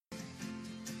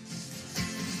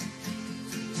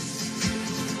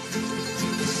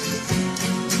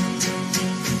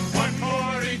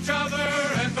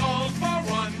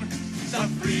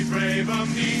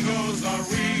amigos are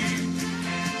we.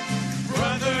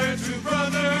 Brother to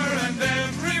brother and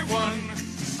everyone,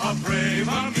 a brave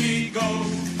amigo.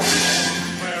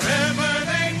 Wherever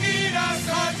they need us,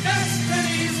 our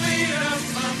destinies lead us.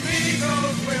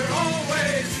 Amigos, we're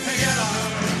always together.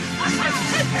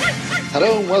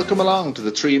 Hello and welcome along to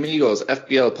the Three Amigos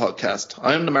FPL podcast.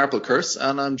 I'm the Marple Curse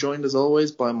and I'm joined as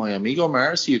always by my amigo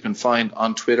Mars, who you can find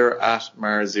on Twitter at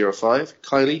Mars05.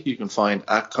 Kylie, you can find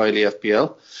at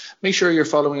KylieFPL. Make sure you're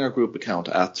following our group account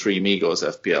at Three Amigos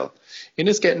FPL. In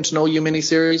this Getting to Know You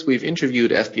mini-series, we've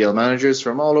interviewed FPL managers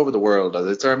from all over the world, as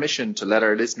it's our mission to let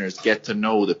our listeners get to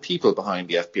know the people behind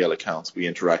the FPL accounts we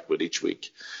interact with each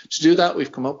week. To do that,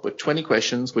 we've come up with 20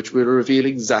 questions which will reveal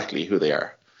exactly who they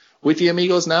are. With the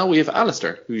Amigos now, we have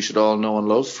Alistair, who you should all know and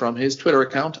love from his Twitter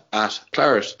account at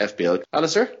ClaretFPL.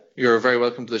 Alistair, you're very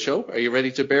welcome to the show. Are you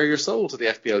ready to bare your soul to the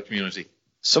FPL community?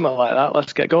 Something like that.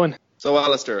 Let's get going. So,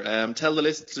 Alistair, tell the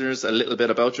listeners a little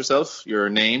bit about yourself, your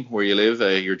name, where you live,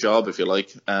 your job, if you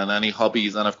like, and any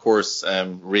hobbies, and, of course,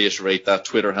 reiterate that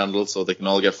Twitter handle so they can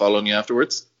all get following you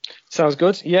afterwards. Sounds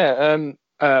good. Yeah,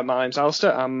 my name's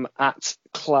Alistair. I'm at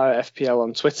ClaretFPL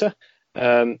on Twitter,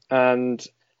 and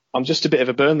I'm just a bit of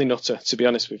a Burnley nutter, to be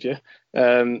honest with you.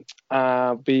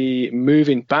 I'll be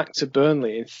moving back to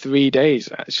Burnley in 3 days,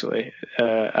 actually,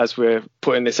 as we're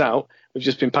putting this out. We've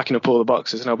just been packing up all the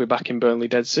boxes, and I'll be back in Burnley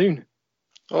dead soon.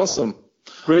 Awesome.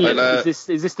 Brilliant. Is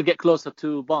this to get closer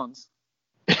to Barnes?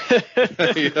 That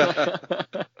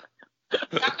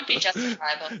would be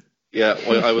justifiable. Yeah,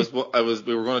 well,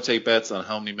 we were going to take bets on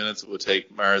how many minutes it would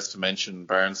take Mars to mention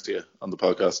Barnes to you on the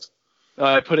podcast.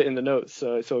 I put it in the notes,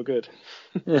 so it's all good.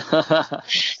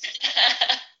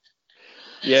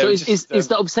 Yeah. So is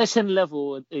the obsession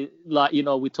level like, you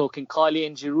know, we're talking Kylie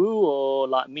and Giroud, or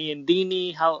like me and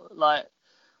Dini? How, like,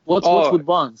 what's with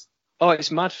Barnes? Oh,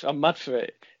 it's mad! I'm mad for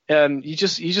it. You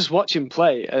just watch him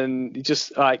play, and you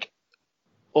just, like,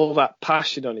 all that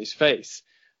passion on his face.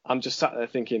 I'm just sat there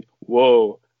thinking,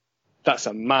 whoa, that's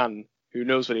a man who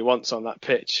knows what he wants on that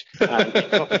pitch and he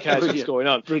proper cares what's going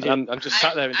on. I'm just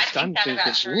sat there in the stand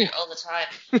thinking, all the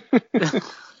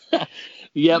time.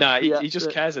 He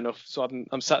just cares enough. So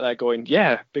I'm sat there going,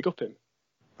 yeah, big up him.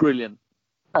 Brilliant.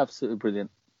 Absolutely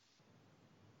brilliant.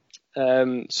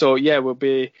 So, yeah, we'll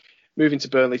be moving to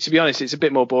Burnley. To be honest, it's a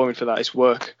bit more boring for that. It's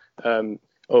work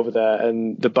over there,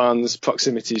 and the Barnes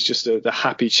proximity is just the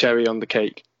happy cherry on the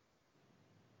cake.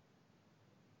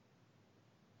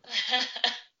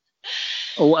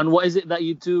 Oh, and what is it that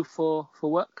you do for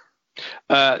work?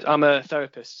 I'm a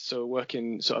therapist, so work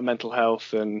in sort of mental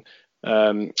health, and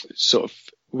sort of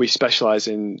we specialise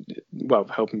in, well,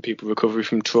 helping people recover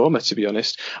from trauma, to be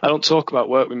honest. I don't talk about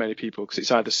work with many people because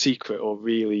it's either secret or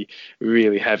really,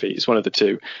 really heavy. It's one of the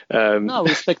two. No, I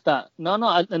respect that. No,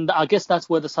 and I guess that's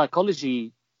where the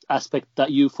psychology aspect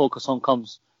that you focus on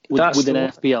comes within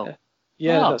FPL.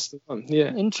 Yeah, that's the one.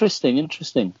 Yeah.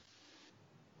 Interesting.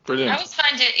 Brilliant. I always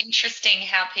find it interesting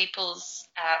how people's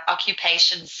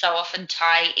occupations so often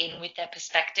tie in with their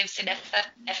perspectives in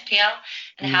FPL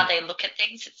and how they look at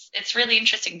things. It's really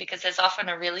interesting because there's often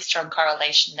a really strong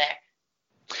correlation there.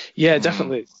 Yeah,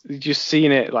 definitely. Just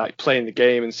seeing it, like, playing the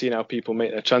game and seeing how people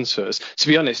make their transfers. To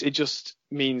be honest, it just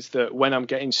means that when I'm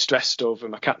getting stressed over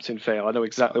my captain fail, I know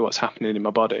exactly what's happening in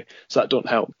my body. So that don't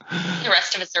help. The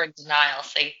rest of us are in denial.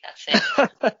 See, that's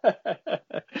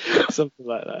it. Something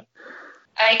like that.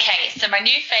 Okay, so my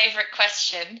new favourite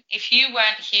question. If you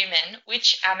weren't human,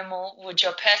 which animal would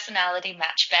your personality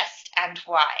match best and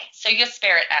why? So your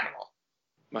spirit animal.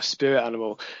 My spirit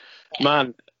animal. Yeah.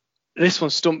 Man, this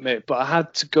one stumped me, but I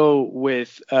had to go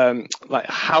with like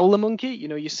a howler monkey. You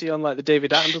know, you see on like the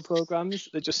David Attenborough programs.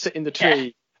 They just sit in the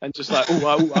tree and just like, ooh,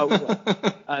 ooh, ooh, ooh.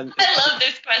 And I love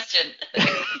this question.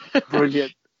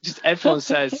 Brilliant. Just everyone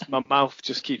says my mouth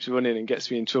just keeps running and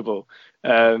gets me in trouble.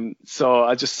 So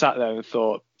I just sat there and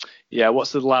thought, yeah,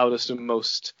 what's the loudest and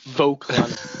most vocal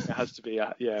animal? It has to be,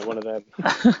 one of them.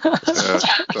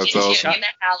 That's awesome. In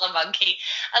a howler monkey.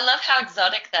 I love how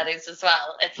exotic that is as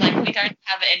well. It's like we don't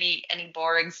have any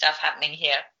boring stuff happening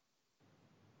here.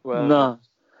 Well, no.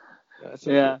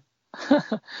 Yeah.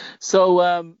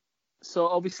 So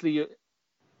obviously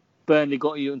Burnley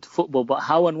got you into football, but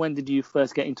how and when did you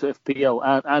first get into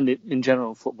FPL and in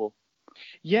general football?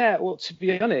 Yeah, well, to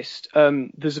be honest,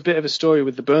 there's a bit of a story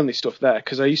with the Burnley stuff there,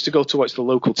 because I used to go to watch the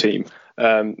local team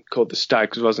called the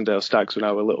Stags, Rosendale Stags, when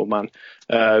I was a little man.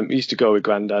 I used to go with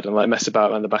Grandad and like mess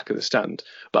about around the back of the stand.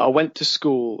 But I went to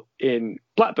school in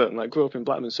Blackburn, like grew up in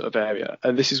Blackburn sort of area,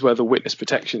 and this is where the witness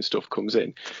protection stuff comes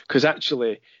in. Because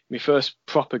actually, my first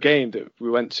proper game that we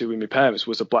went to with my parents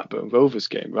was a Blackburn Rovers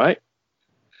game, right?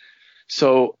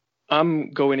 So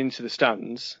I'm going into the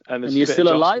stands, and you're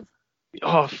still alive?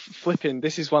 Oh, flipping!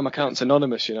 This is why my account's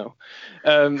anonymous, you know.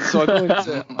 So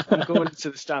I'm going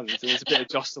into the stands, and there's a bit of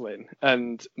jostling,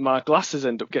 and my glasses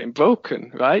end up getting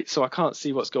broken, right? So I can't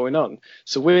see what's going on.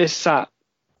 So we're sat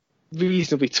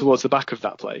reasonably towards the back of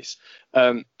that place,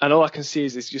 and all I can see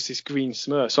is just this green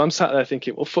smear. So I'm sat there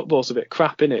thinking, well, football's a bit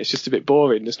crap, innit? It's just a bit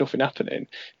boring. There's nothing happening,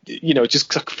 you know, just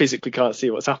 'cause I physically can't see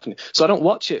what's happening. So I don't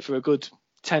watch it for a good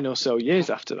 10 or so years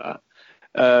after that.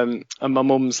 And my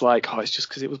mum's like, oh, it's just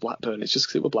because it was Blackburn. It's just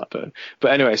because it was Blackburn.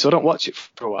 But anyway, so I don't watch it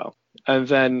for a while. And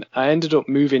then I ended up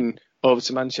moving over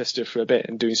to Manchester for a bit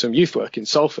and doing some youth work in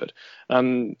Salford.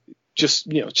 And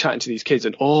just, you know, chatting to these kids,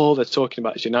 and all they're talking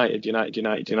about is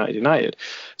United.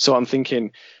 So I'm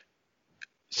thinking,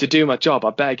 to do my job,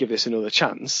 I better give this another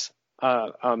chance.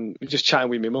 I'm just chatting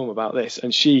with my mum about this,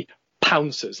 and she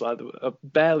pounces, like,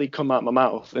 barely come out my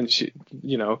mouth, and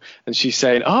she's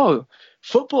saying, oh,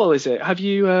 football, is it? Have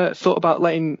you thought about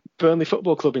letting Burnley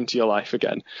Football Club into your life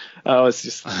again? I was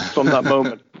just, from that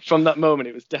moment,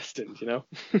 it was destined, you know.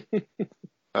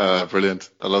 Brilliant.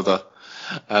 I love that.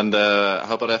 And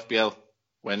how about FBL?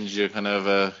 When did you kind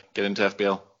of get into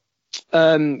FBL?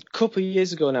 Couple of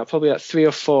years ago now, probably like 3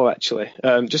 or 4 actually.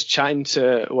 Just chatting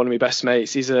to one of my best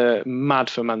mates. He's mad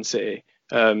for Man City.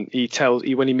 When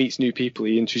he meets new people,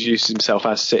 he introduces himself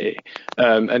as City,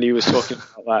 and he was talking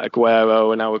about like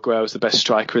Aguero, and how Aguero's the best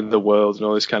striker in the world and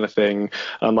all this kind of thing. And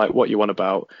I'm like, what you on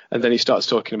about? And then he starts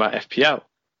talking about FPL.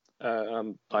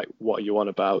 I'm like, what are you on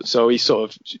about? So he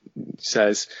sort of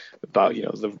says about, you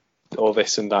know, all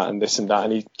this and that and this and that,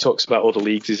 and he talks about all the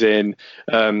leagues he's in,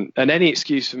 and any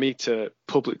excuse for me to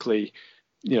publicly,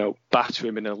 you know, batter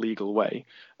him in a legal way,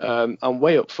 I'm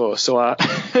way up for. So I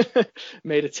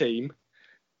made a team,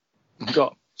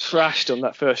 got trashed on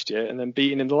that first year, and then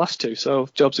beaten in the last 2. So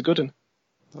job's a good one.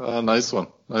 Nice one.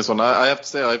 I have to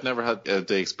say, I've never had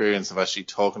the experience of actually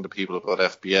talking to people about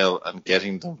FBL and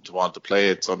getting them to want to play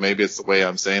it. So maybe it's the way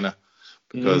I'm saying it,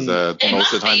 because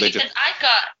most of the time they just.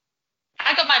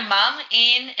 I got my mum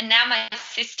in, and now my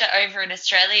sister over in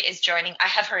Australia is joining. I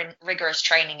have her in rigorous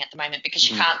training at the moment because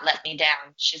she can't let me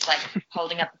down. She's like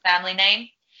holding up the family name.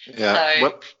 Yeah.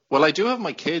 So, well, I do have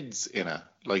my kids in it.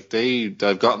 Like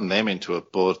I've gotten them into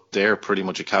it, but they're pretty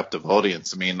much a captive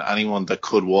audience. I mean, anyone that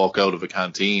could walk out of a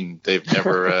canteen, they've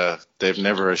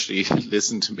never actually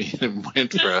listened to me and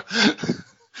went for a.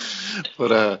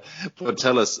 But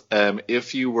tell us,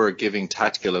 if you were giving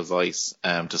tactical advice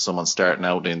to someone starting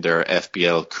out in their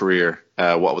FBL career,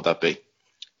 what would that be?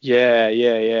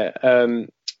 Yeah.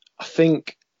 I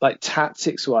think, like,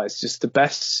 tactics wise, just the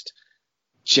best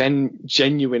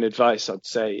genuine advice I'd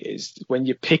say is, when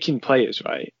you're picking players,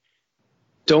 right,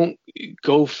 don't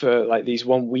go for like these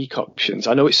 1 week options.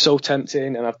 I know it's so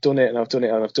tempting, and I've done it,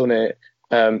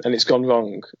 and it's gone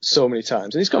wrong so many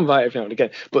times, and it's gone right every now and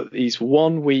again. But these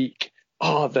 1 week,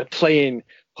 they're playing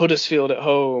Huddersfield at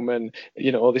home, and,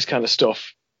 you know, all this kind of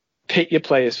stuff. Pick your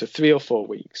players for 3 or 4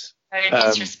 weeks. No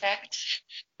disrespect.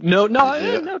 No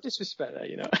disrespect there,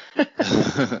 you know.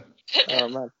 Oh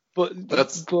man, but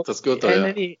that's good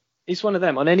though. Yeah. It's one of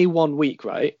them. On any 1 week,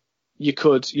 right? You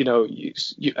could, you know,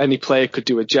 any player could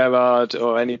do a Gerrard,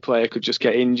 or any player could just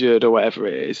get injured, or whatever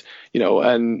it is, you know.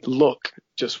 And luck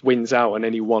just wins out on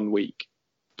any 1 week.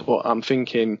 But I'm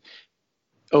thinking,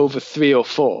 over 3 or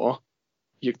 4,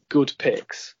 your good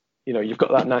picks, you know, you've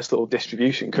got that nice little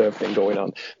distribution curve thing going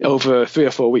on. Over 3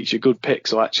 or 4 weeks, your good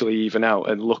picks will actually even out,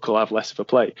 and luck will have less of a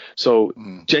play. So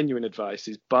genuine advice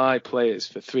is buy players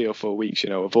for 3 or 4 weeks, you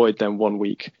know, avoid them 1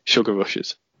 week sugar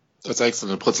rushes. That's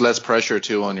excellent. It puts less pressure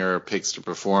too on your picks to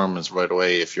perform right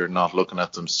away if you're not looking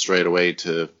at them straight away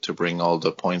to bring all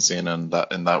the points in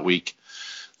that week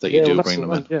that you do bring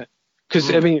them in. Yeah. Because,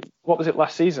 I mean, what was it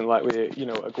last season? Like, you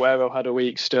know, Aguero had a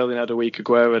week, Sterling had a week,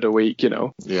 Aguero had a week, you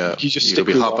know. Yeah, you'll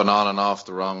be hopping on and off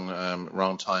the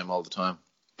wrong time all the time.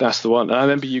 That's the one. And I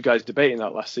remember you guys debating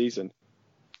that last season.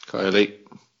 Kylie?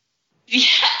 Yeah,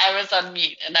 I was on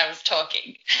mute and I was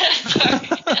talking.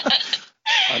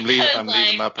 I'm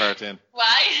leaving that part in.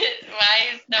 Why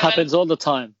is no Happens one all the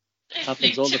time.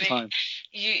 Happens all the time.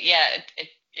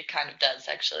 It kind of does,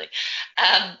 actually.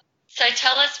 So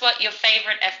tell us what your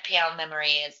favorite FPL memory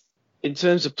is. In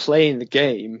terms of playing the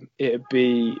game, it'd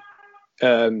be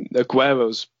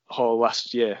Aguero's haul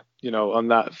last year. You know, on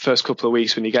that first couple of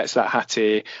weeks when he gets that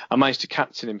hattie, I managed to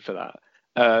captain him for that.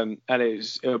 And it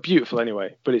was beautiful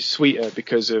anyway, but it's sweeter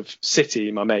because of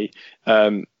City, my mate,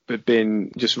 had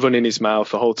been just running his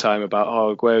mouth the whole time about,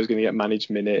 Aguero's going to get managed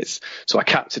minutes. So I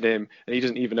captained him, and he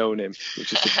doesn't even own him,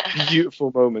 which is a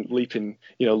beautiful moment,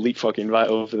 leapfrogging right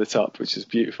over the top, which is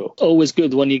beautiful. Always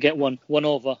good when you get one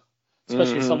over.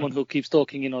 especially someone who keeps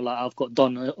talking, like I've got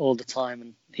Don all the time,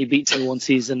 and he beats me one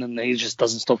season, and he just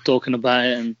doesn't stop talking about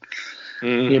it, and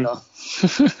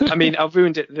I mean, I've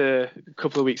ruined it the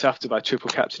couple of weeks after by triple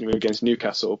captaining him against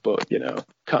Newcastle, but can't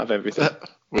have everything.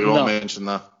 We won't mention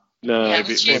that. No,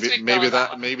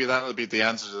 maybe that'll be the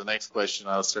answer to the next question,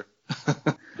 Alistair.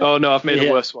 Oh no, I've made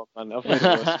a worse one, man. I've made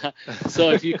a worse.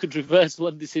 So if you could reverse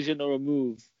one decision or a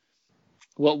move,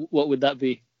 what would that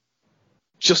be?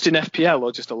 Just in FPL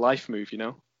or just a life move,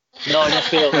 No, in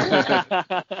FPL.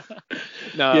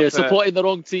 No, supporting the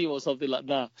wrong team or something like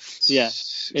that. Yeah,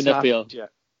 in FPL.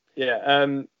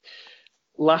 Yeah.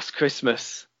 Last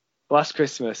Christmas, I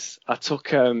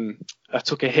took a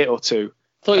hit or two.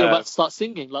 I thought you were about to start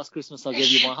singing. Last Christmas I gave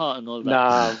you my heart and all that.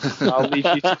 Nah, I'll leave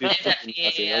you to do I'll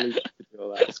leave you to do all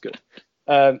that. It's good.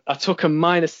 I took a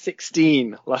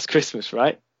 -16 last Christmas,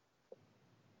 right?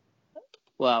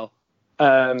 Wow.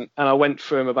 And I went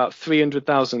from about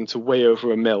 300,000 to way over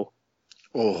 $1 million.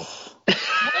 Oh. What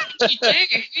did you do?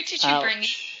 Who did you bring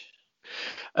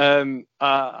in?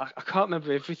 I can't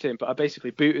remember everything, but I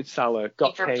basically booted Salah,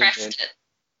 got You've Kane in. repressed it.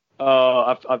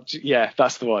 Oh, yeah,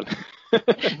 that's the one.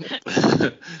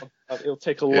 It'll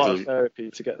take a lot of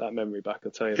therapy to get that memory back,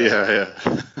 I'll tell you that.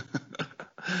 Yeah.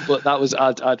 But that was,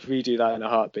 I'd redo that in a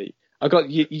heartbeat.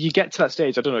 You get to that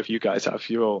stage, I don't know if you guys have,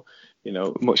 you're all,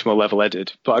 much more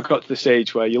level-headed, but I got to the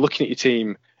stage where you're looking at your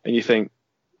team and you think,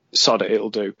 sod it, it'll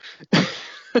do. I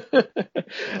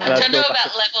don't know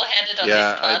about level-headed on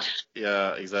this pod.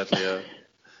 Yeah, exactly, yeah.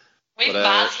 We've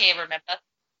Baz here, remember?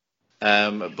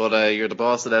 But you're the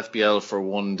boss at FPL for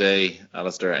one day,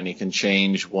 Alistair, and you can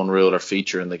change one rule or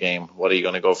feature in the game. What are you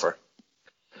going to go for?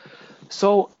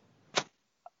 So,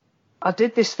 I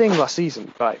did this thing last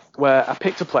season, right, where I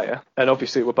picked a player, and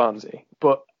obviously it was Barnsley,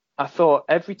 but I thought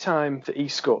every time that he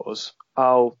scores,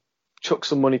 I'll chuck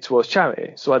some money towards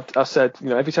charity. So I said,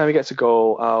 every time he gets a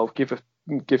goal, I'll give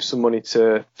some money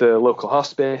to the local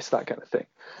hospice, that kind of thing.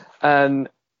 And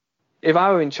if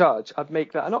I were in charge, I'd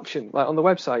make that an option. Like on the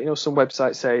website, some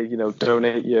websites say,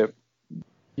 donate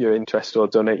your interest or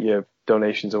donate your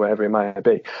donations or whatever it might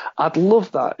be. I'd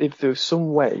love that if there was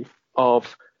some way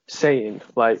of saying,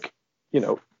 like,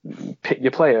 pick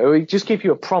your player, or just give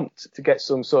you a prompt to get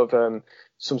some sort of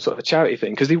charity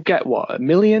thing, because you get 1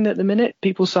 million at the minute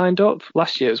people signed up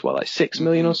last year as well, like 6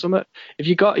 million or something. If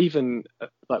you got even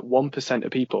like 1%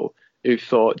 of people who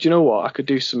thought, do you know what, I could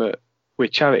do something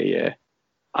with charity here,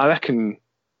 I reckon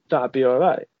that'd be all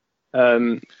right.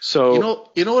 So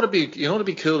you know what'd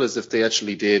be cool is if they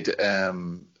actually did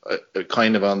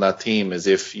kind of on that theme, as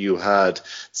if you had,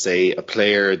 say, a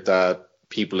player that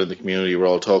people in the community were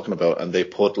all talking about, and they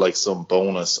put like some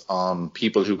bonus on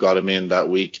people who got him in that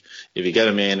week. If you get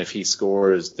him in, if he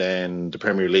scores, then the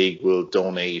Premier League will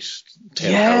donate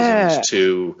 10,000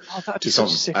 to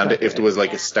something. And if there was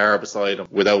like a star beside him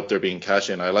without there being cash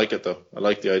in, I like it though. I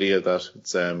like the idea that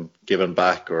it's given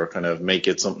back, or kind of make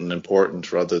it something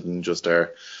important rather than just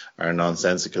our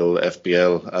nonsensical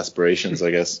FPL aspirations,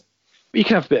 I guess. You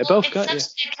can have a bit of both, can't you?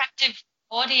 It's such an attractive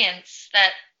audience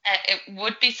that it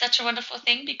would be such a wonderful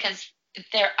thing, because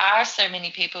there are so many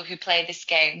people who play this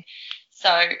game. So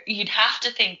you'd have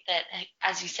to think that,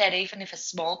 as you said, even if a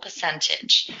small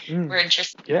percentage were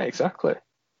interested. Yeah, exactly.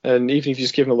 And even if you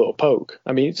just give them a little poke,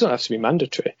 I mean, it doesn't have to be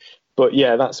mandatory. But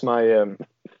yeah, that's my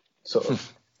sort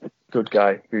of good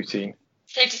guy routine.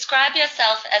 So describe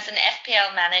yourself as an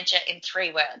FPL manager in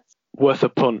 3 words. Worth a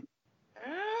punt.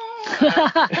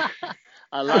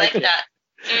 I like that.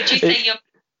 So would you say you're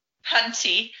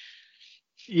punty?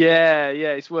 Yeah,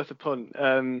 it's worth a punt.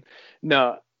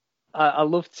 No, I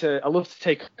love to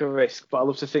take a risk, but I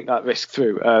love to think that risk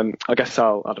through. I guess I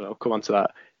don't know, come on to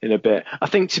that in a bit. I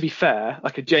think, to be fair,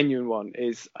 like a genuine one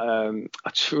is I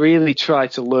really try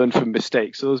to learn from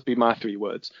mistakes. So those would be my 3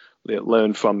 words: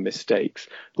 learn from mistakes.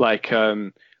 Like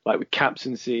with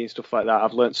captaincy and stuff like that,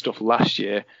 I've learned stuff last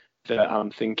year that I'm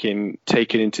thinking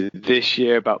taking into this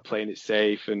year about playing it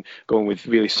safe and going with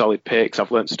really solid picks.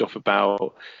 I've learned stuff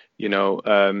about,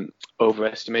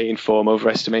 overestimating form,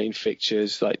 overestimating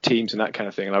fixtures, like teams and that kind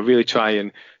of thing. And I really try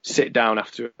and sit down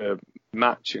after a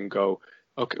match and go,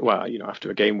 okay, well, after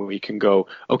a game week and go,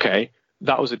 okay,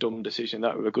 that was a dumb decision,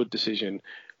 that was a good decision.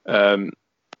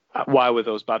 Why were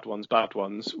those bad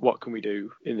ones? What can we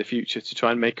do in the future to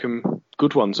try and make them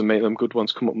good ones and make them good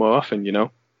ones come up more often,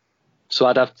 So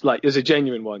I'd have, as a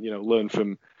genuine one, learn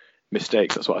from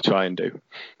mistakes. That's what I try and do.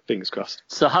 Fingers crossed.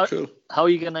 So how are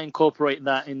you going to incorporate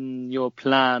that in your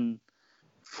plan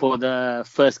for the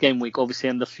first game week? Obviously,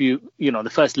 in the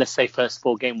first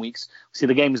 4 game weeks. See,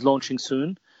 the game is launching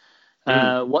soon.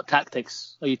 What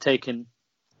tactics are you taking,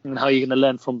 and how are you going to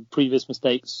learn from previous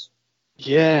mistakes?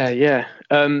 Yeah.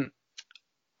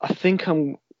 I think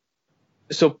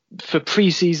so for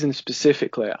pre-season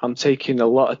specifically, I'm taking a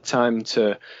lot of time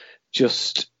to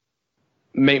just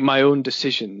make my own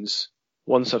decisions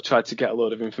once I've tried to get a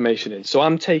load of information in. So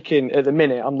I'm taking, at the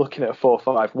minute, I'm looking at a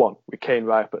 4-5-1 with Kane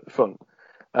right up at the front.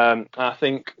 I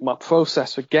think my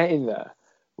process for getting there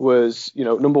was,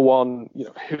 number one,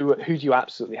 who do you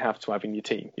absolutely have to have in your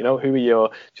team? Who are your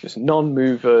just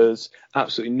non-movers,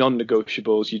 absolutely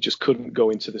non-negotiables? You just couldn't go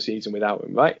into the season without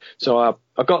them, right? So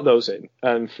I got those in,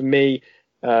 and for me,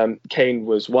 Kane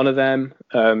was one of them.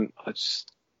 I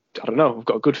don't know, I've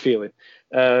got a good feeling.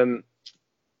 My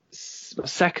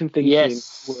second thinking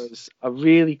was I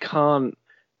really can't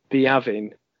be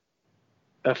having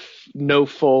no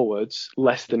forwards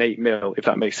less than 8 mil, if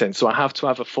that makes sense. So I have to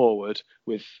have a forward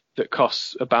that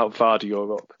costs about Vardy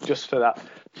or up, just for that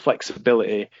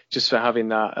flexibility, just for having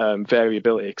that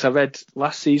variability. Because I read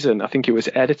last season, I think it was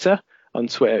Editor on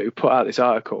Twitter who put out this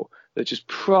article that just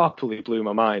properly blew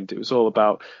my mind. It was all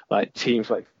about like team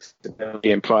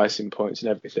flexibility and pricing points and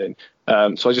everything.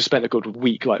 So I just spent a good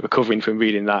week like recovering from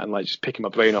reading that and like just picking my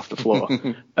brain off the floor.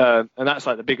 And that's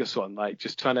like the biggest one, like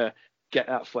just trying to get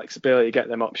that flexibility, get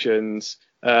them options,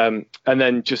 and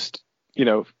then just,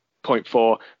 point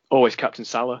 4, always captain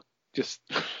Salah. Just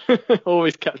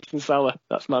always captain Salah.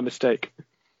 That's my mistake.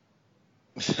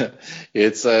 I think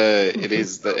it's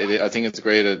a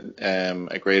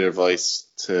great advice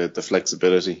to the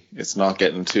flexibility. It's not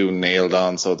getting too nailed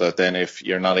on, so that then if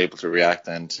you're not able to react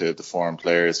then to the foreign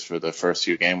players for the first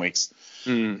few game weeks.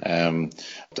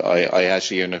 I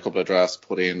actually in a couple of drafts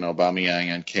put in Aubameyang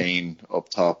and Kane up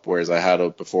top, whereas I had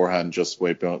up beforehand just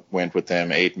went with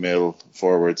them 8 mil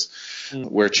forwards.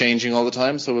 We're changing all the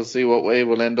time, so we'll see what way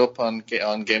we'll end up on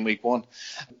game week 1.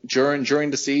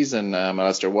 During the season,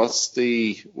 Alistair, what's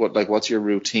your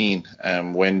routine?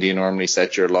 When do you normally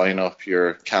set your lineup,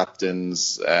 your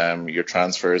captains, your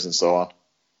transfers, and so on?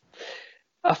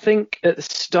 I think at the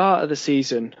start of the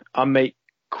season, I make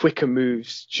quicker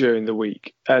moves during the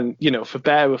week, and for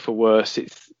better or for worse,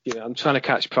 it's I'm trying to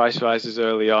catch price rises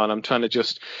early on. I'm trying to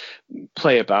just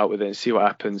play about with it and see what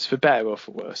happens, for better or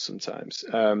for worse sometimes.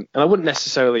 And I wouldn't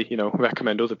necessarily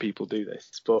recommend other people do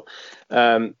this, but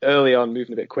early on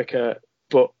moving a bit quicker.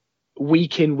 But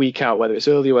week in, week out, whether it's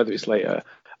early or whether it's later,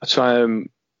 I try and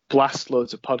blast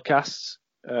loads of podcasts,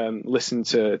 listen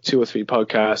to 2 or 3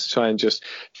 podcasts, try and just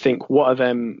think what are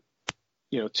them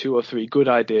 2 or 3 good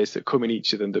ideas that come in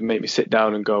each of them that make me sit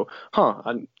down and go,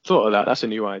 I thought of that. That's a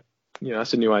new idea.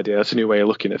 That's a new idea. That's a new way of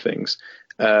looking at things.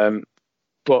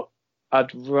 But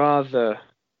I'd rather,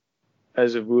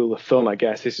 as a rule of thumb, I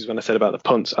guess, this is when I said about the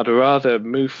punts, I'd rather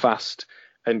move fast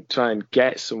and try and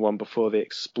get someone before they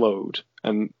explode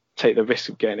and take the risk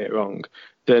of getting it wrong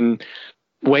than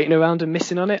waiting around and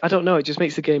missing on it. I don't know. It just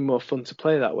makes the game more fun to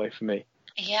play that way for me.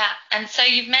 Yeah. And so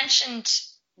you've mentioned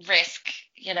risk,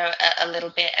 a little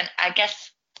bit, and I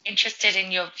guess interested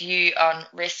in your view on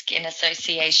risk in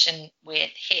association with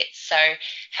hits. So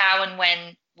how and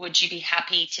when would you be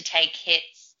happy to take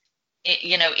hits,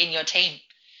 in your team?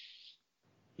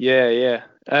 Yeah.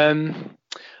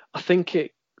 I think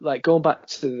going back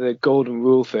to the golden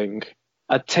rule thing,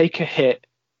 I'd take a hit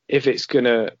if he's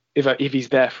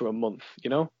there for a month,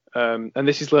 and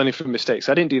this is learning from mistakes.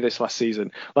 I didn't do this last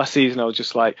season. Last season I was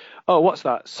just like, oh, what's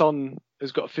that? Son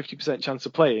has got a 50% chance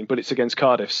of playing, but it's against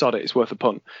Cardiff. Sod it, it's worth a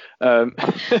punt. But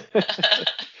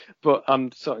I'm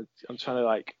trying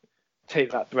to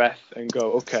take that breath and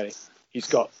go, okay, he's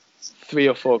got 3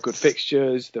 or 4 good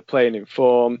fixtures. They're playing in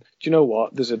form. Do you know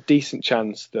what? There's a decent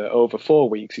chance that over 4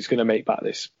 weeks he's going to make back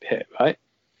this hit, right?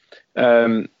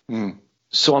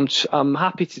 So I'm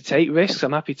happy to take risks.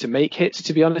 I'm happy to make hits,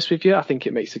 to be honest with you. I think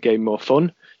it makes the game more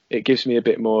fun. It gives me a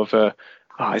bit more of a,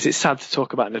 is it sad to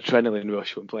talk about an adrenaline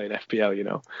rush when playing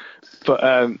FPL,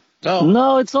 But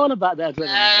no, it's all about that adrenaline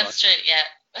rush. That's true, yeah.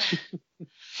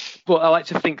 But I like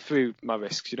to think through my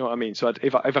risks, you know what I mean? So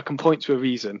if I can point to a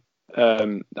reason,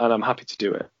 and I'm happy to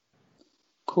do it.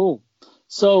 Cool.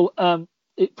 So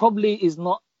it probably is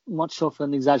not much of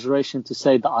an exaggeration to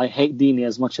say that I hate Deeney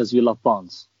as much as you love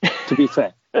Barnes, to be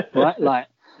fair, right?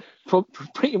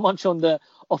 Pretty much on the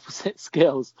opposite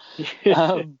scales.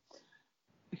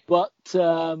 But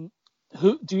who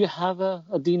do you have a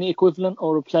Deeney equivalent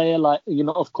or a player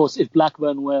of course, if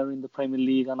Blackburn were in the Premier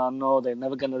League, and I know they're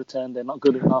never going to return, they're not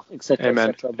good enough, etc.,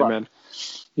 etc. But Amen.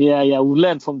 Yeah, we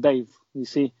learned from Dave. You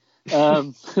see,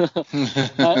 do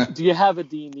you have a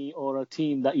Deeney or a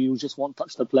team that you just won't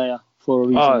touch the player for a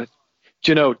reason?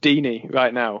 Do you know Deeney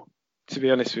right now? To be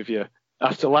honest with you,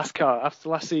 after last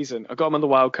season, I got him on the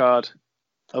wild card.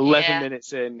 11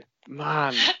 minutes in,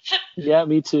 man. Yeah,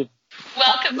 me too.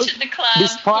 Welcome to the club.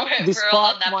 We're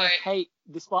all on that boat.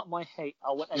 Despite my hate,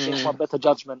 I went against my better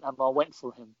judgment and I went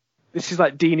for him. This is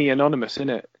like Deeney Anonymous, isn't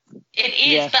it? It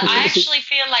is, but I actually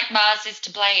feel like Mars is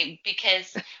to blame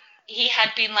because he had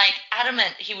been like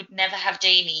adamant he would never have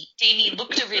Deeney. Deeney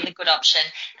looked a really good option,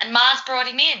 and Mars brought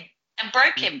him in and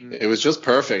broke him. It was just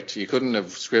perfect. You couldn't have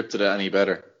scripted it any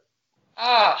better.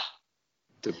 Oh.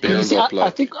 The build up. I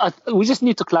think we just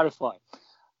need to clarify.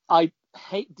 I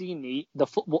hate Deeney, the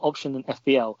football option in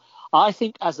FPL. I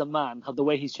think as a man, the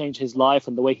way he's changed his life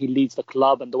and the way he leads the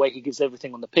club and the way he gives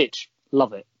everything on the pitch,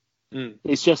 love it.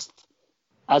 It's just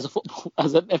as an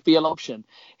FPL option,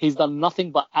 he's done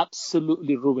nothing but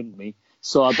absolutely ruined me.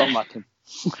 So I don't like him.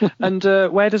 And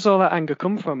where does all that anger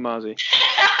come from, Marzi?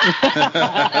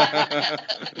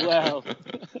 Well,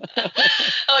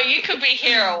 you could be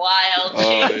here a while.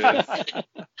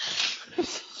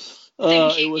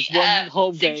 It was one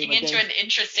home game. Thinking into an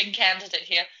interesting candidate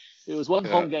here. It was one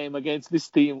home game against this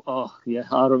team. Oh, yeah,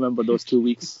 I remember those 2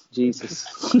 weeks. Jesus.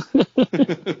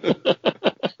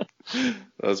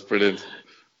 That's brilliant.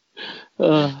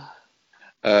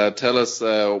 Tell us,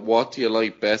 what do you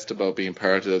like best about being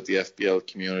part of the FPL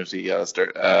community,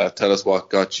 Alistair? Tell us what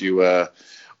got you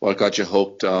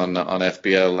hooked on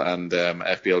FPL and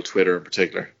FPL Twitter in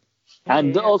particular.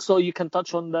 And also, you can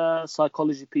touch on the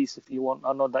psychology piece if you want.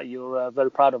 I know that you're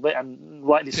very proud of it, and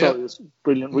rightly so. It was a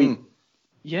brilliant read.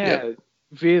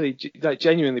 Really, like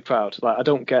genuinely proud. Like I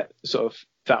don't get sort of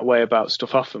that way about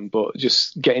stuff often, but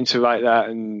just getting to write that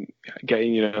and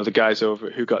getting the guys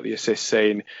over who got the assist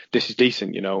saying this is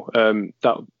decent,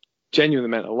 that genuinely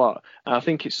meant a lot. And I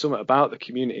think it's something about the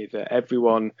community that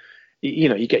everyone,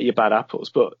 you get your bad apples,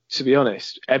 but to be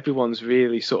honest, everyone's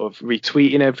really sort of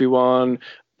retweeting everyone.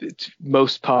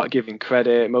 Most part giving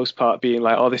credit, most part being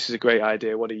like, oh, this is a great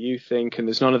idea, what do you think? And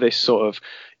there's none of this sort of,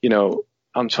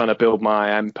 I'm trying to build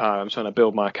my empire, I'm trying to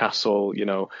build my castle,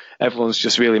 everyone's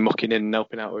just really mucking in and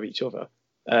helping out with each other.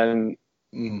 And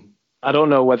I don't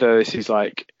know whether this is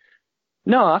like,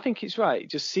 no, I think it's right.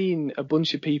 Just seeing a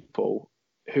bunch of people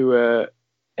who are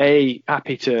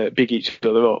happy to big each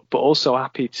other up, but also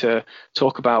happy to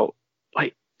talk about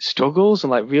like struggles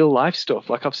and like real life stuff.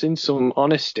 Like I've seen some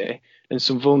honesty and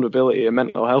some vulnerability and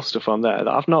mental health stuff on there that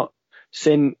I've not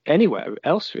seen anywhere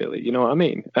else, really. You know what I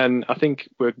mean? And I think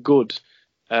we're good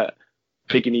at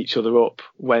bigging each other up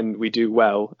when we do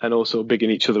well, and also bigging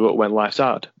each other up when life's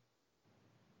hard.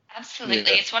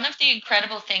 Absolutely. Yeah. It's one of the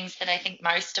incredible things that I think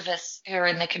most of us who are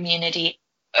in the community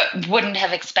wouldn't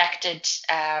have expected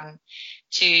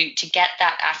to get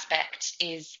that aspect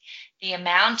is the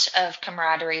amount of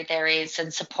camaraderie there is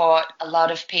and support. A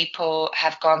lot of people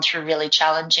have gone through really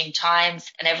challenging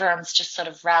times and everyone's just sort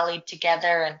of rallied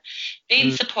together and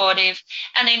been supportive.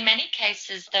 And in many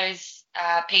cases, those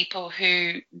people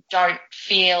who don't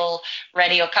feel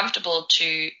ready or comfortable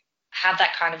to have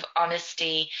that kind of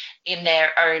honesty in their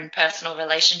own personal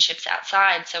relationships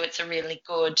outside. So it's a really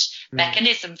good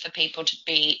mechanism for people to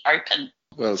be open.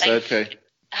 Well said, Kay.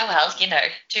 Oh, well,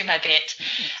 do my bit.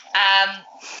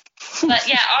 But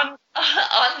yeah, on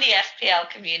the FPL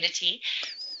community,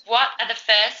 what are the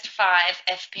first 5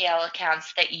 FPL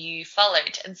accounts that you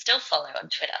followed and still follow on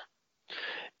Twitter?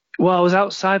 Well, I was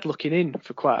outside looking in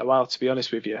for quite a while, to be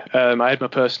honest with you. I had my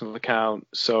personal account,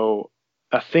 so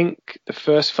I think the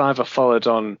first 5 I followed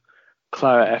on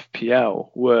Clara FPL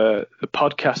were the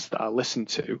podcasts that I listened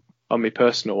to on my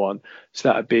personal one. So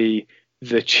that would be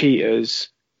The Cheaters,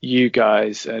 you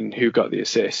guys, and Who Got the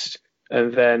Assist.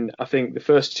 And then I think the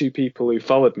first 2 people who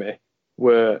followed me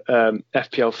were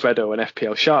FPL Fredo and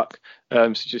FPL Shark.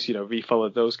 So just,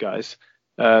 re-followed those guys.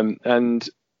 And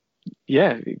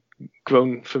yeah,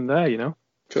 grown from there,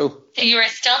 Cool. So you were a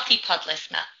stealthy pod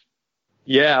listener?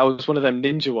 Yeah, I was one of them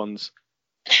ninja ones.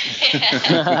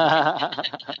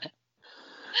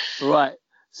 Right.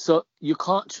 So you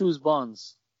can't choose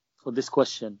Barnes for this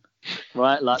question,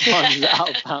 right? Like Barnes is out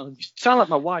of bounds. You sound like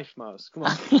my wife, Mars. Come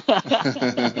on.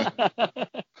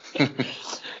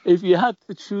 If you had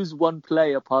to choose one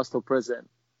player, past or present,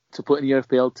 to put in your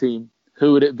FPL team,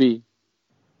 who would it be?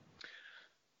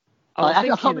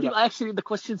 I can't believe I actually in the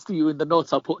questions to you in the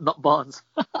notes I put not Barnes.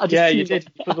 Yeah, you did.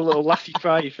 You put a little laughy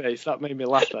cryy face. That made me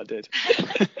laugh, that did.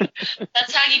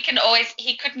 That's how you can always,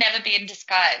 he could never be in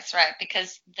disguise, right?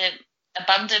 Because the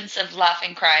abundance of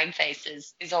laughing, crying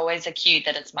faces is always a cue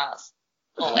that it's Mars.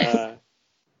 Always. A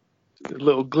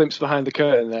little glimpse behind the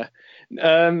curtain there.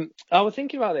 I was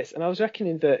thinking about this and I was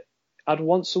reckoning that I'd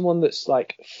want someone that's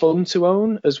like fun to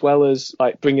own as well as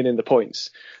like bringing in the points.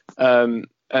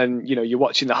 And, you're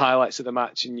watching the highlights of the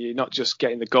match and you're not just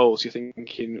getting the goals. You're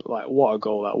thinking, like, what a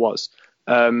goal that was.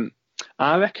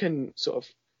 I reckon sort of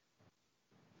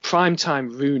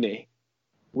primetime Rooney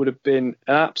would have been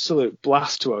an absolute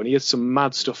blast to own. He had some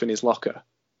mad stuff in his locker,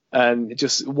 and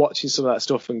just watching some of that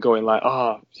stuff and going like,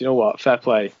 you know what, fair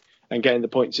play, and getting the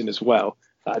points in as well.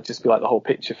 That'd just be like the whole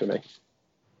picture for me.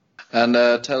 And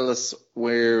tell us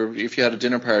if you had a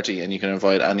dinner party and you can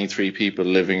invite any 3 people,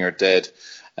 living or dead,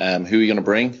 who are you going to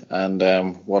bring,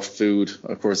 and what food?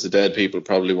 Of course, the dead people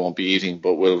probably won't be eating,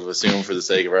 but we'll assume for the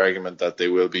sake of argument that they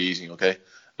will be eating, okay?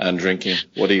 And drinking.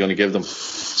 What are you going to give them?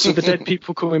 So the dead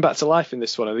people coming back to life in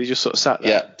this one, are they just sort of sat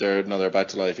there? Yeah, they're back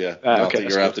to life. Yeah, not that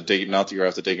you're after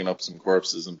digging up some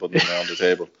corpses and putting them around the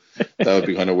table. That would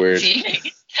be kind of weird.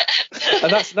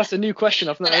 And that's a new question.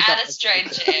 I've not heard that. Add a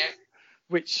strange air.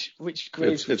 Which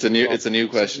graves? It's a new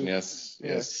question. Yes.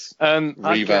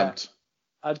 Revamped.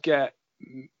 I'd get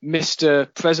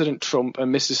Mr. President Trump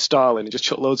and Mrs. Stalin and just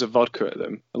chuck loads of vodka at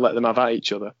them and let them have at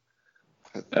each other.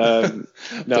 No, you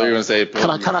were going to say, can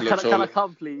I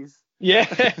come, please? Yeah.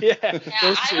 Can you have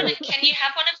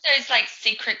one of those like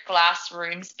secret glass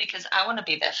rooms, because I want to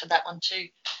be there for that one too.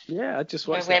 Yeah, I just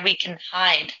want where we can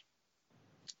hide.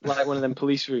 Like one of them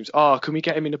police rooms. Oh, can we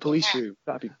get him in a police room?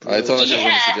 That'd be brilliant. I thought you were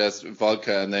going to suggest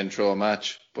vodka and then throw a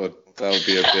match, but that would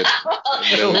be a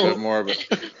little bit more of it.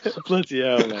 Bloody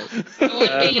hell, mate. It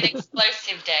would be an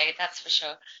explosive day, that's for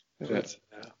sure. I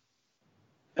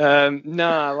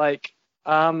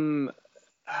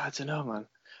don't know, man.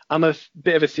 I'm a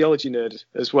bit of a theology nerd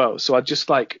as well, so I'd just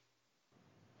like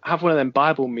have one of them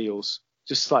Bible meals,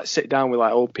 just like sit down with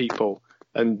like old people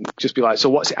and just be like, so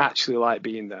what's it actually like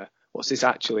being there? What's this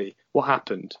actually? What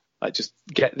happened? Like, just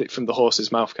get it from the horse's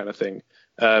mouth, kind of thing,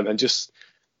 and just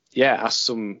ask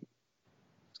some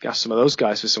of those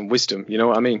guys for some wisdom. You know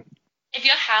what I mean? If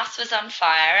your house was on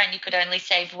fire and you could only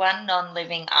save one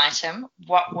non-living item,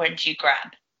 what would you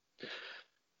grab?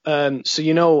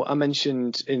 So I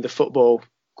mentioned in the football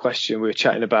question we were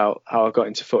chatting about how I got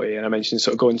into footy, and I mentioned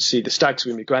sort of going to see the Stags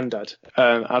with my granddad.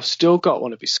 I've still got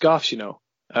one of his scarves,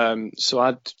 so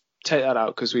I'd take that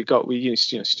out because we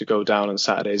used to go down on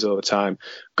Saturdays all the time.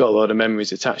 Got a lot of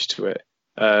memories attached to it,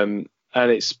 and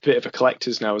it's a bit of a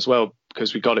collector's now as well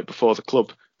because we got it before the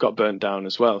club got burnt down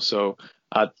as well. So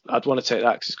I'd want to take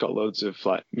that because it's got loads of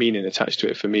like meaning attached to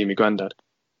it for me and my granddad.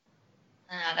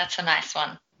 That's a nice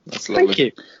one. That's lovely. Thank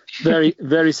you. Very,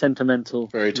 very sentimental.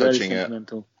 Very touching. Very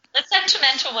sentimental. The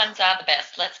sentimental ones are the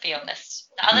best. Let's be honest.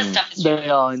 The other stuff is. They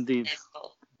are indeed.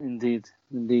 Cool. Indeed.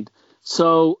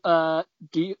 So,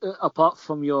 do you, apart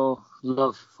from your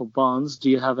love for Barnes,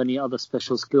 do you have any other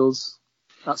special skills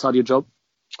outside your job?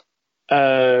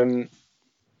 This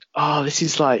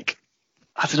is like,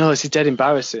 I don't know. This is dead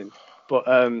embarrassing, but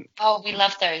we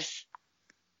love those.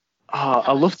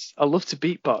 I love to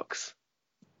beatbox.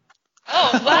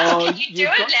 Oh wow! Can you do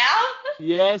it now?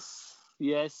 Yes,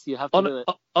 you have to do it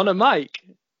on a mic.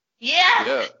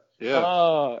 Yeah.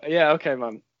 Oh yeah, okay,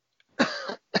 man.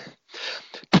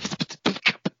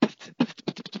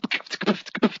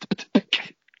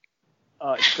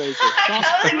 Oh, it's crazy.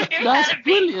 That's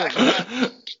brilliant.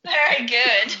 Very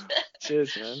good.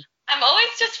 Cheers, man. I'm always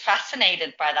just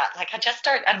fascinated by that. Like, I just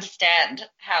don't understand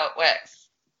how it works.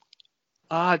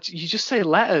 You just say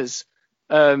letters.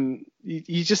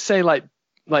 You just say like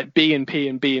B and P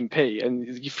and B and P, and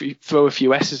you throw a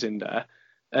few S's in there,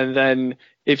 and then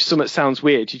if something sounds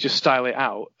weird, you just style it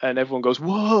out, and everyone goes,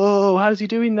 "Whoa, how's he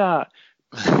doing that?"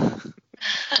 I'm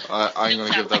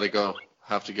going to give that a go.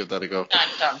 Have to give that a go.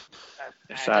 Done.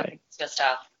 Sorry. It's your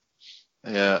style.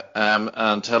 Yeah.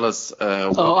 And tell us.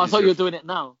 I thought you were doing it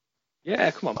now.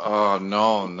 Yeah, come on. Oh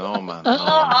no, man. No.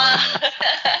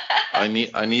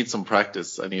 I need some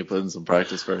practice. I need to put in some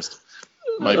practice first.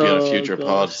 Might be on a future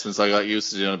pod, since I got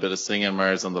used to doing a bit of singing,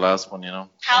 Mars, on the last one, How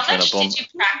much did you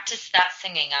practice that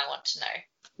singing, I want to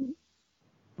know?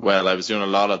 Well, I was doing a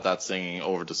lot of that singing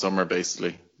over the summer,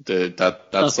 basically.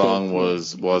 That song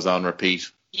was on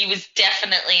repeat. You was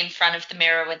definitely in front of the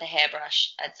mirror with a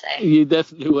hairbrush, I'd say. You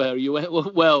definitely were. You went,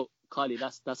 well, Kylie,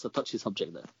 that's a touchy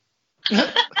subject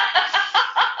there.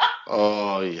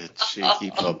 Oh, you cheeky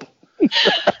pup.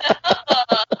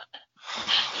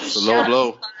 It's a low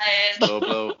blow.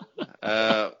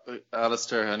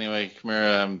 Alistair, anyway, come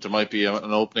here. There might be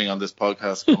an opening on this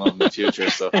podcast coming on in the future.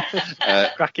 So,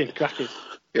 cracking.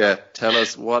 Yeah, tell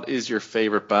us, what is your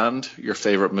favourite band, your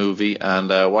favourite movie, and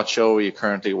what show are you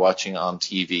currently watching on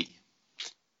TV?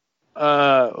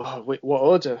 What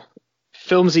order?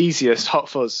 Film's easiest. Hot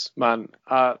Fuzz, man.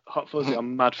 Hot Fuzz,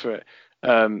 I'm mad for it.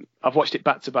 I've watched it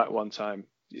back to back one time.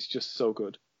 It's just so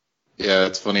good. Yeah,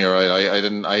 it's funny,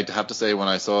 right? I'd have to say when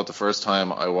I saw it the first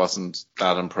time, I wasn't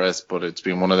that impressed, but it's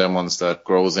been one of them ones that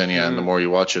grows in you, and the more you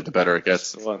watch it, the better it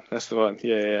gets. That's the one.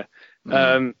 Yeah.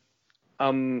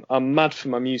 I'm mad for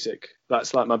my music.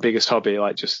 That's like my biggest hobby,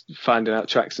 like just finding out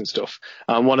tracks and stuff.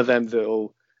 I'm one of them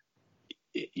that'll,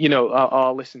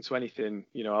 I'll listen to anything.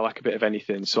 I like a bit of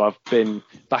anything. So I've been,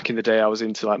 back in the day, I was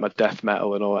into like my death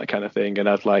metal and all that kind of thing, and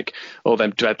I'd like all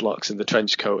them dreadlocks and the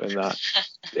trench coat and that.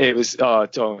 It was,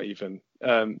 don't even.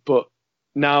 But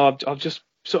now I'm just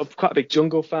sort of quite a big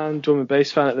jungle fan, drum and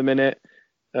bass fan at the minute.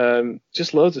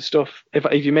 Just loads of stuff.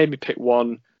 If you made me pick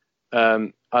one,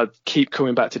 I'd keep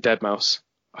coming back to Deadmau5.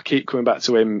 I keep coming back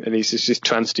to him, and he's just this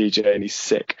trance DJ, and he's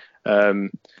sick.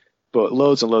 But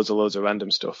loads and loads of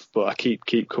random stuff. But I keep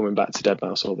coming back to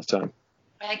Deadmau5 all the time.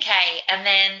 Okay, and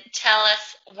then tell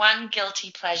us one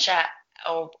guilty pleasure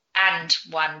and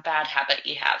one bad habit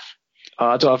you have.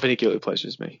 I don't have any guilty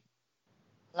pleasures, me.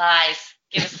 Lies.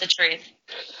 Give us the truth.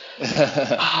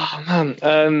 Oh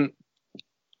man,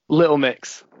 Little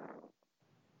Mix.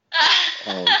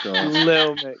 Oh god.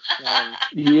 Little Mix, man.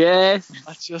 Yes.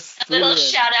 I just A little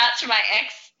shout out to my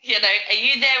ex. Are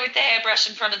you there with the hairbrush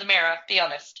in front of the mirror? Be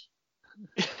honest.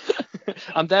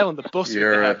 I'm there on the bus with the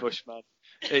hairbrush, man.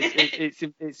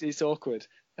 It's awkward.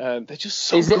 They're just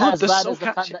so Is good. it as They're bad so as the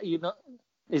fact catchy. that you know?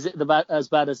 Is it as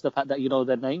bad as the fact that you know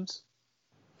their names?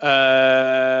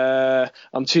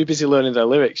 I'm too busy learning their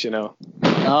lyrics,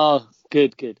 Oh,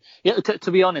 good. Yeah,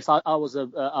 to be honest, I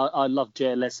love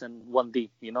JLS and 1D.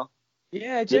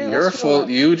 Yeah, Jay, You're full.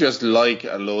 You just like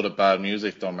a load of bad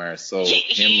music, Domer. So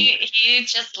He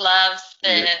just loves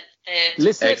the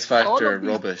Listen, X Factor all of these-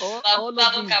 rubbish.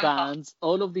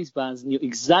 all of these bands knew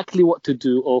exactly what to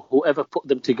do, or whoever put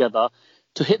them together,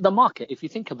 to hit the market. If you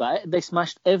think about it, they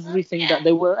smashed everything that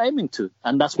they were aiming to,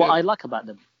 and that's what I like about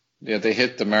them. Yeah, they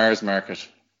hit the Mars market,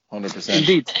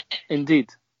 100%. Indeed.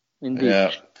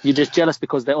 Yeah. You're just jealous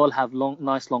because they all have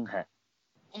nice long hair.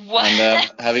 What?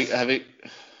 And have you?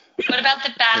 What about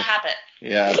the bad habit?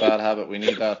 Yeah, bad habit. We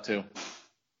need that too.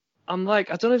 I'm like,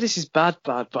 I don't know if this is bad,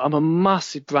 but I'm a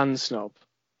massive brand snob,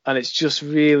 and it's just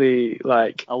really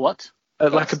like A what?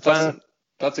 like a brand,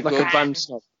 That's a like good. a brand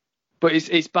snob. But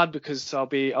it's bad because I'll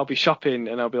be shopping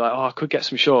and I'll be like, I could get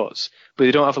some shorts, but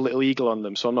they don't have a little eagle on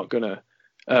them, so I'm not gonna.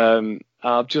 I'm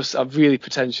really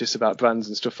pretentious about brands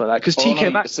and stuff like that. Because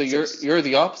TK Maxx. So you're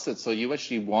the opposite. So you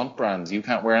actually want brands. You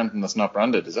can't wear anything that's not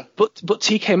branded, is it? But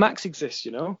TK Maxx exists,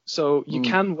 so you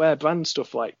can wear brand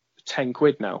stuff like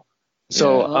 £10 now.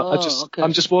 So Yeah.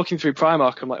 I'm just walking through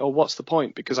Primark. I'm like, what's the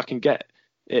point? Because I can get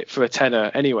it for a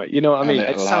tenner anyway. You know what I mean?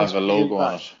 And it'll have a logo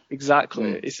on it.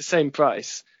 Exactly. It's the same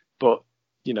price, but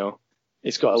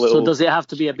it's got a little. So does it have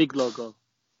to be a big logo?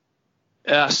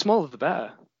 Smaller the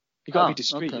better. You got to be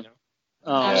discreet, okay.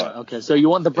 Oh, Yeah. Right, okay. So you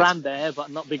want the brand there,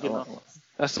 but not big enough.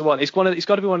 That's the one. It's got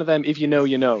to be one of them. If you know,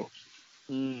 you know.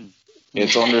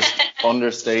 It's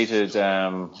understated. She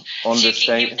can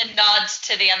give the nod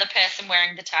to the other person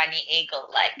wearing the tiny eagle,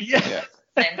 like Yeah.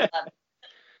 same club.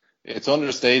 It's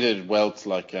understated wealth,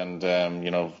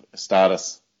 and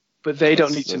status. But they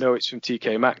don't need to know it's from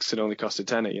TK Maxx and only cost a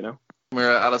tenner,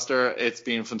 Mira, Alistair, it's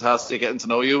been fantastic getting to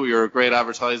know you. You're a great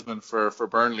advertisement for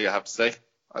Burnley, I have to say.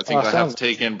 I think I have to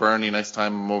take in Burnley next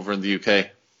time I'm over in the UK.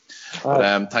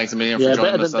 But, thanks a million for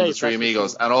joining us on the Three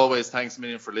Amigos. And always thanks a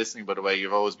million for listening, by the way.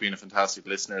 You've always been a fantastic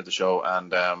listener of the show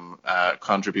and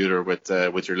contributor with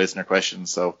your listener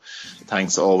questions. So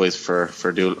thanks always for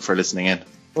listening in.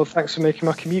 Well, thanks for making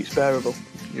my commutes bearable.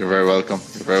 You're very welcome.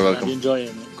 I'm enjoying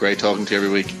it. Great talking to you every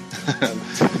week.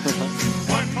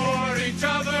 One for each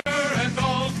other and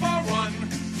all for one.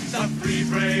 The three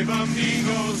brave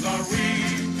amigos are we.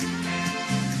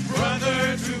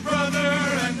 Brother to brother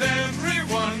and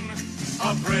everyone,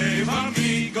 a brave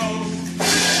amigo.